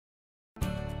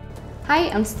Hi,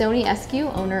 I'm Stoney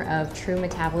Eskew, owner of True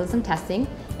Metabolism Testing,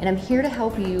 and I'm here to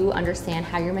help you understand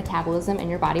how your metabolism and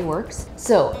your body works.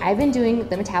 So I've been doing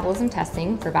the metabolism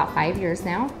testing for about 5 years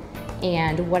now,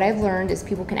 and what I've learned is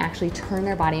people can actually turn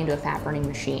their body into a fat-burning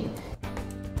machine.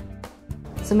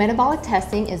 So metabolic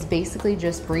testing is basically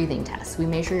just breathing tests. We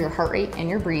measure your heart rate and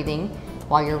your breathing.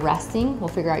 While you're resting, we'll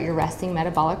figure out your resting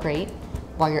metabolic rate.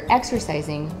 While you're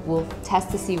exercising, we'll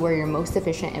test to see where you're most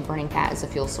efficient at burning fat as a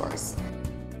fuel source.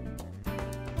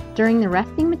 During the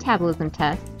resting metabolism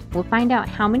test, we'll find out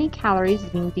how many calories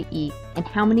you need to eat and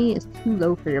how many is too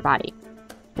low for your body.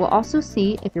 We'll also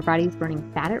see if your body is burning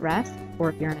fat at rest or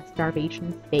if you're in a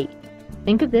starvation state.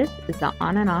 Think of this as the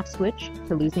on and off switch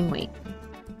to losing weight.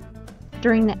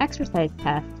 During the exercise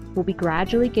test, we'll be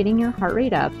gradually getting your heart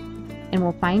rate up, and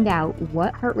we'll find out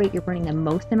what heart rate you're burning the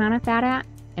most amount of fat at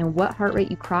and what heart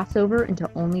rate you cross over into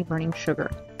only burning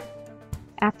sugar.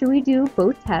 After we do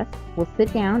both tests, we'll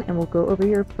sit down and we'll go over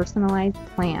your personalized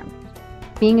plan.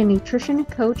 Being a nutrition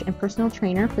coach and personal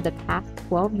trainer for the past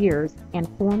 12 years and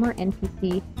former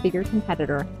NPC figure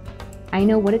competitor, I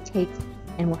know what it takes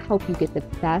and will help you get the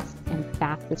best and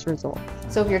fastest results.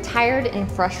 So if you're tired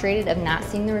and frustrated of not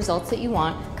seeing the results that you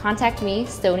want, contact me,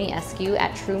 Stoney Eskew,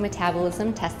 at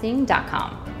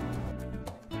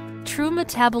TrueMetabolismTesting.com. True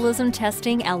Metabolism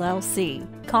Testing, LLC.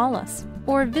 Call us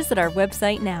or visit our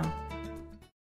website now.